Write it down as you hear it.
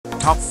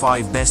Top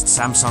 5 Best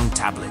Samsung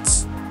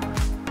Tablets.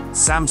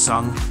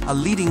 Samsung, a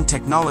leading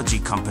technology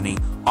company,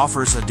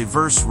 offers a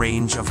diverse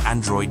range of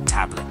Android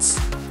tablets.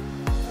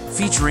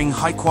 Featuring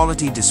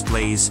high-quality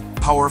displays,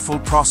 powerful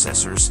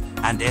processors,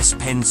 and S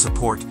Pen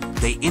support,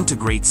 they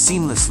integrate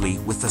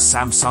seamlessly with the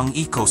Samsung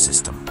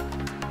ecosystem.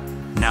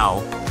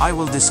 Now, I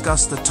will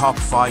discuss the top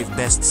 5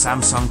 best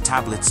Samsung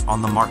tablets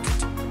on the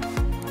market.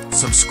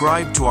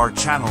 Subscribe to our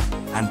channel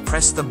and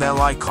press the bell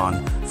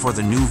icon for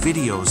the new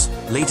videos,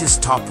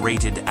 latest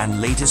top-rated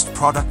and latest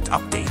product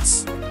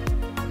updates.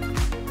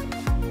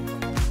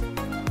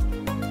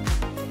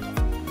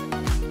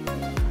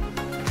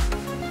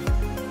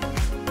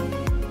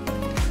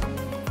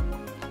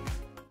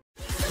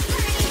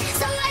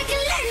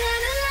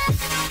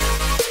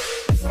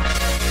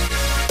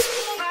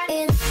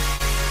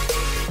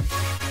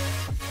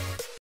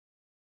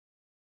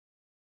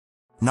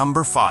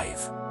 Number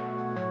 5.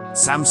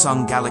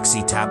 Samsung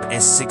GalaxyTabS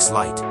S6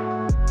 Lite.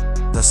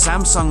 The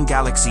Samsung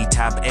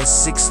GalaxyTabS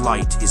S6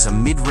 Lite is a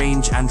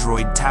mid-range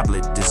Android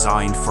tablet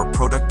designed for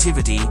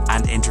productivity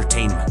and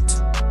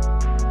entertainment.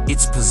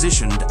 It's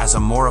positioned as a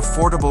more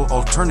affordable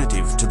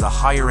alternative to the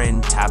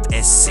higher-end Tab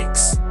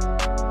S6.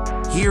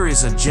 Here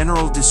is a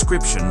general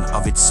description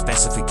of its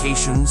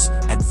specifications,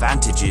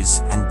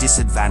 advantages, and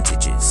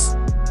disadvantages.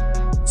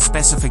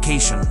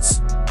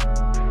 Specifications.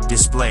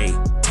 Display: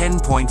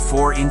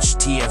 10.4-inch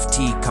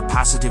TFT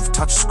capacitive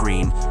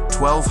touchscreen,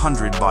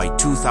 1200 by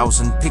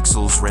 2000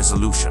 pixels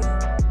resolution.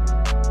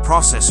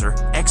 Processor: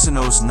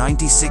 Exynos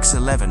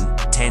 9611,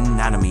 10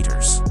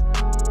 nanometers.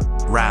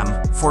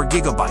 RAM: 4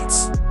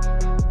 gigabytes.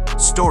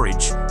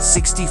 Storage: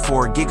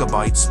 64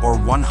 gigabytes or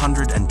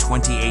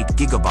 128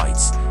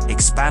 gigabytes,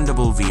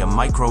 expandable via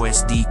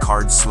microSD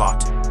card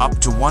slot, up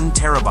to 1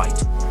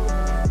 terabyte.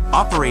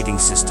 Operating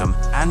system: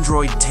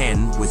 Android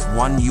 10 with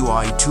One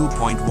UI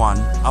 2.1,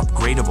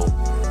 upgradable.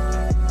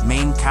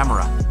 Main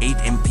camera: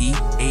 8MP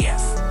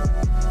AF.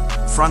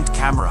 Front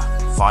camera: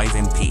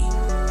 5MP.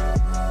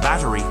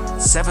 Battery: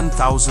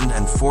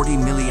 7040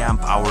 mAh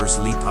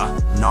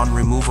LiPo,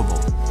 non-removable.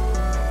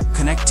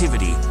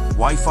 Connectivity: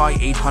 Wi-Fi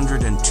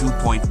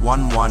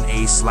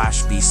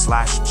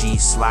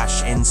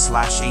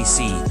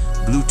 802.11a/b/g/n/ac,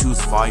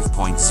 Bluetooth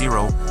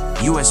 5.0,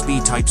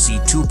 USB Type-C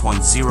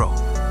 2.0.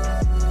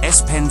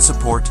 S Pen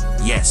support,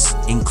 yes,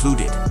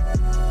 included.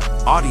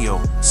 Audio: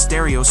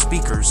 stereo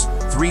speakers,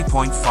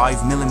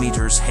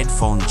 3.5mm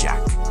headphone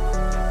jack.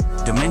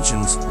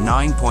 Dimensions: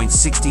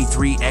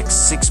 9.63 x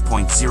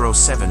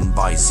 6.07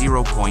 by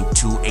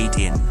 0.28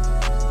 in.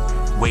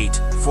 Weight: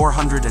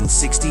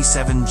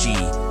 467G,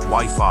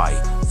 Wi-Fi,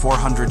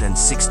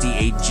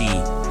 468G,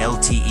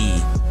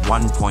 LTE,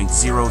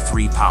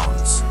 1.03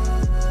 pounds.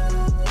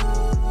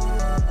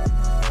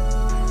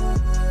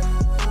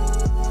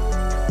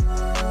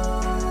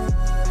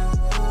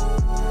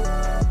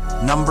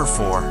 Number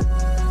 4.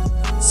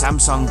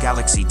 Samsung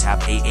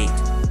GalaxyTab A8.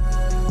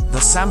 The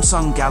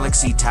Samsung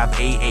GalaxyTab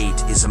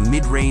A8 is a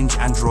mid-range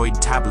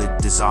Android tablet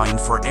designed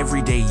for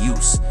everyday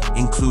use,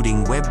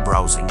 including web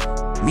browsing,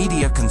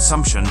 media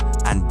consumption,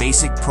 and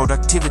basic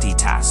productivity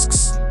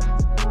tasks.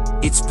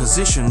 It's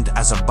positioned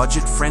as a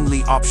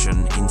budget-friendly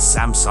option in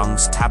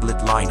Samsung's tablet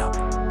lineup.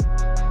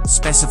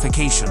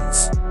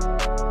 Specifications.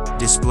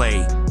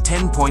 Display: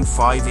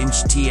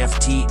 10.5-inch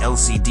TFT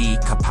LCD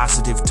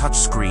capacitive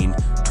touchscreen,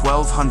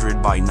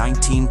 1200 by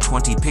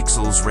 1920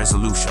 pixels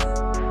resolution.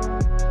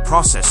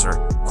 Processor: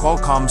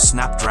 Qualcomm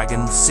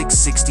Snapdragon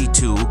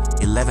 662,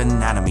 11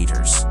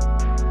 nanometers.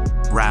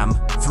 RAM: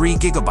 3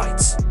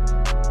 gigabytes.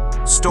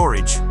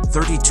 Storage: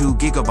 32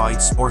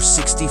 gigabytes or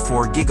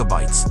 64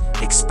 gigabytes,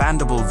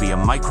 expandable via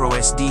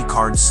microSD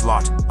card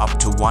slot, up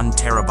to 1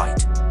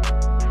 terabyte.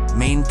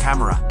 Main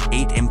camera: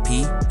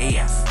 8MP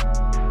AF.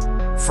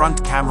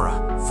 Front camera: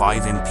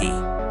 5MP.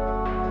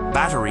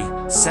 Battery: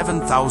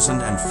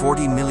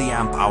 7040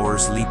 mAh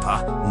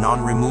LiPo,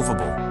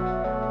 non-removable.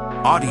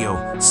 Audio: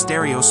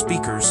 stereo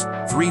speakers,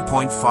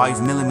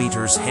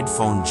 3.5mm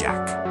headphone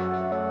jack.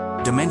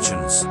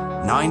 Dimensions: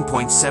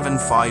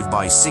 9.75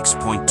 by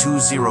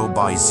 6.20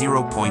 by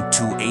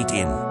 0.28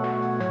 in.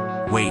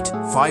 Weight: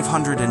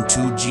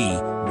 502G,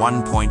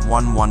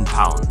 1.11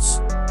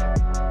 pounds.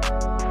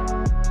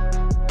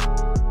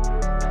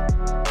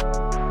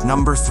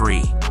 Number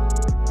 3.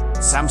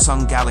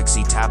 Samsung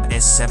GalaxyTab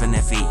S7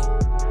 FE.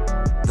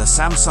 The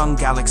Samsung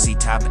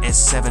GalaxyTab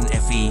S7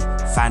 FE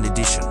Fan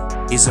Edition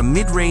is a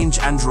mid-range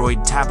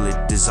Android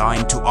tablet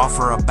designed to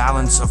offer a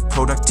balance of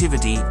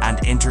productivity and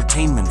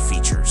entertainment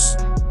features.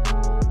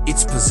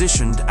 It's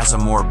positioned as a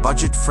more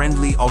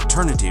budget-friendly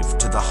alternative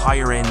to the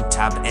higher-end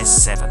Tab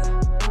S7.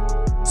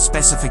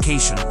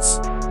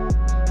 Specifications.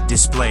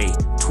 Display: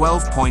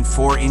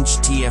 12.4-inch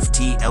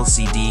TFT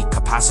LCD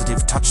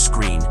capacitive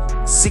touchscreen,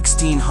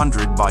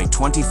 1600 by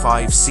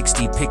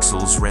 2560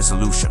 pixels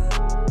resolution.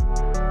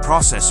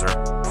 Processor: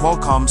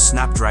 Qualcomm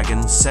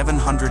Snapdragon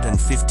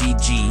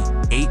 750G,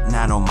 8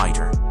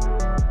 nanometer.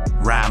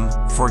 RAM: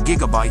 4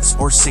 GB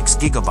or 6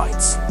 GB.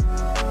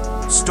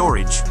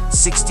 Storage,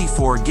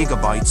 64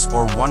 gigabytes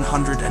or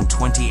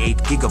 128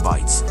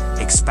 gigabytes,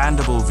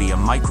 expandable via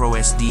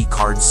microSD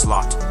card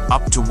slot,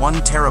 up to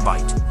 1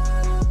 terabyte.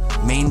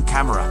 Main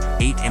camera,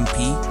 8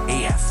 MP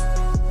AF.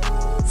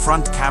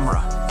 Front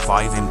camera,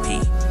 5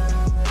 MP.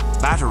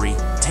 Battery,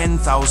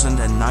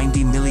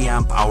 10,090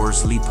 mAh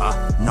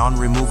LiPo,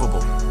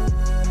 non-removable.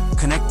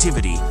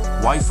 Connectivity,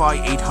 Wi-Fi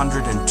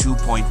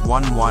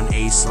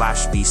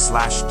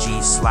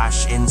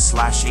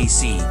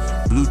 802.11a/b/g/n/AC,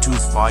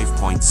 Bluetooth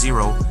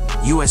 5.0,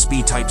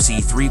 USB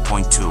Type-C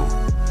 3.2.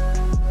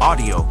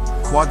 Audio,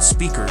 quad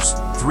speakers,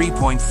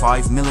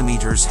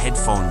 3.5mm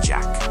headphone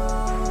jack.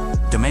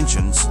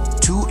 Dimensions,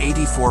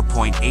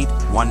 284.8,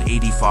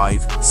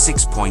 185,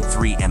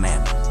 6.3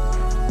 mm.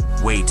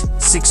 Weight,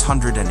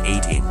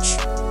 608 inch.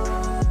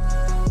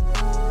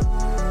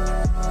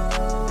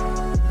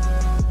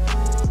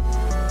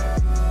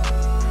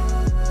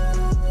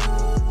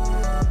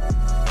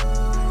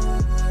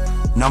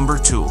 Number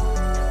 2.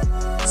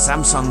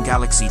 Samsung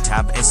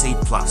GalaxyTabS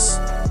S8 Plus.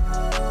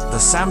 The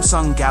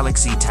Samsung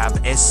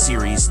GalaxyTabS S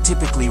series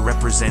typically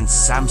represents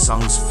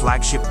Samsung's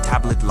flagship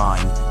tablet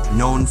line,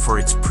 known for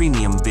its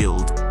premium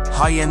build,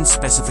 high-end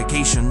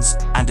specifications,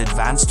 and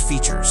advanced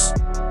features.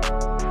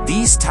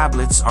 These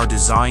tablets are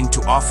designed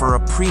to offer a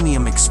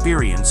premium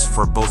experience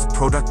for both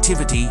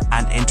productivity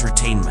and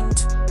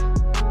entertainment.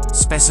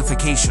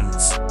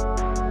 Specifications.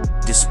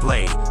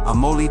 Display,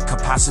 AMOLED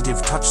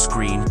capacitive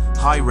touchscreen,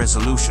 high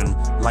resolution,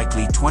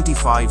 likely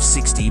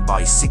 2560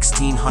 by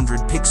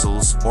 1600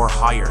 pixels or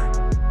higher.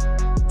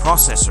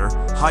 Processor,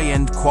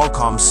 high-end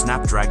Qualcomm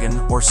Snapdragon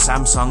or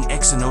Samsung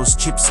Exynos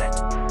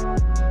chipset.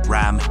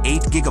 RAM,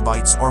 8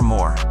 GB or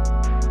more.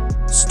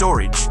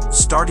 Storage,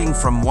 starting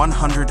from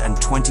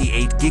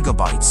 128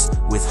 GB,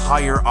 with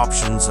higher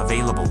options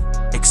available.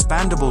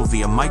 Expandable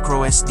via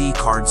microSD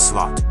card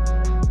slot.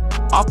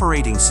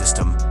 Operating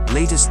system,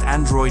 latest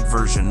Android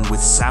version with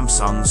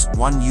Samsung's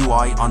One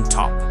UI on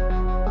top.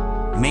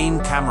 Main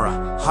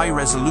camera,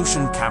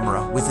 high-resolution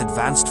camera with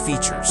advanced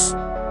features.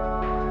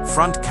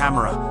 Front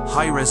camera,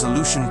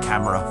 high-resolution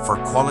camera for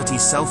quality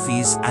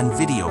selfies and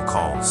video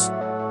calls.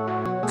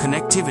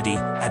 Connectivity,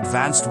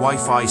 advanced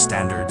Wi-Fi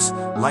standards,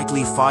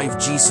 likely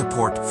 5G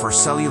support for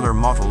cellular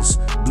models,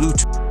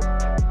 Bluetooth.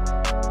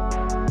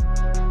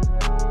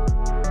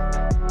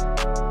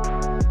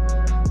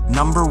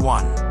 Number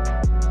 1.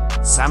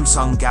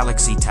 Samsung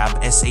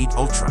GalaxyTabS S8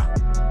 Ultra.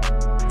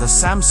 The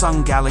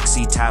Samsung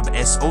GalaxyTabS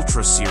S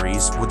Ultra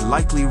series would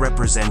likely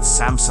represent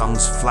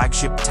Samsung's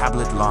flagship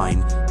tablet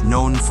line,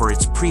 known for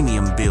its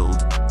premium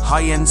build,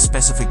 high-end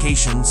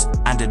specifications,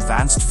 and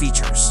advanced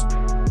features.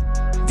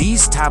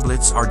 These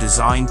tablets are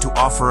designed to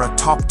offer a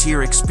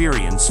top-tier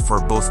experience for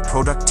both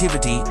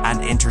productivity and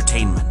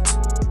entertainment.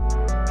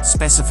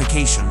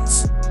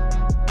 Specifications.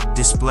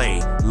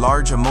 Display,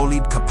 large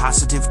AMOLED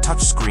capacitive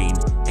touchscreen,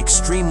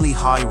 extremely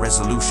high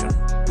resolution,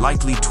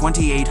 likely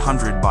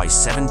 2800 by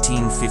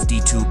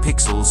 1752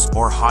 pixels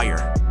or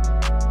higher.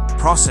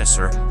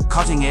 Processor,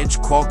 cutting-edge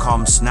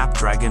Qualcomm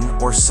Snapdragon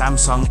or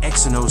Samsung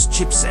Exynos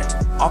chipset,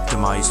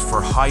 optimized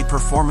for high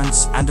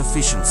performance and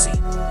efficiency.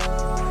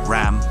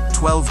 RAM,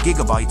 12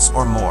 GB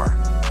or more.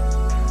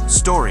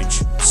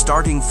 Storage,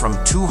 starting from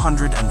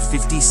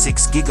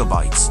 256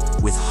 GB,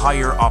 with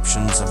higher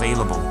options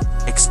available.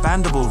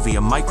 Expandable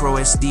via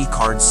microSD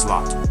card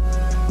slot.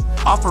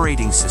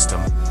 Operating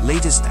system,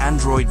 latest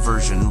Android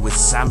version with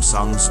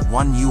Samsung's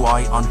One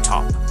UI on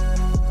top.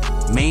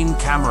 Main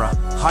camera,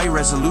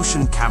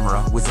 high-resolution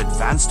camera with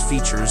advanced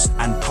features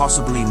and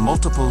possibly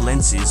multiple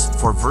lenses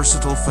for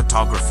versatile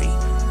photography.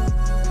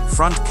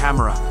 Front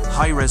camera,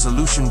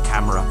 high-resolution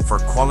camera for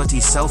quality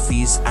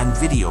selfies and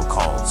video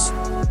calls.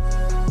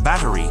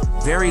 Battery,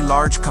 very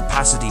large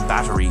capacity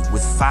battery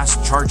with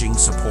fast charging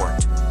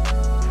support.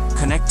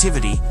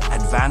 Connectivity,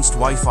 advanced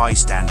Wi-Fi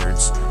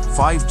standards,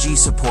 5G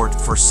support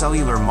for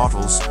cellular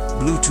models,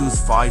 Bluetooth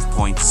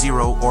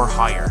 5.0 or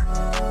higher.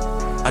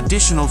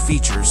 Additional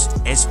features,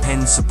 S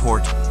Pen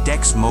support,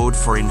 DeX mode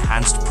for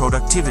enhanced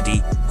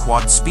productivity,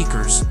 quad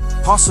speakers,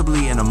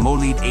 possibly an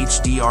AMOLED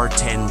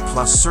HDR10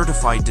 Plus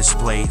certified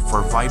display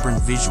for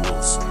vibrant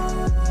visuals.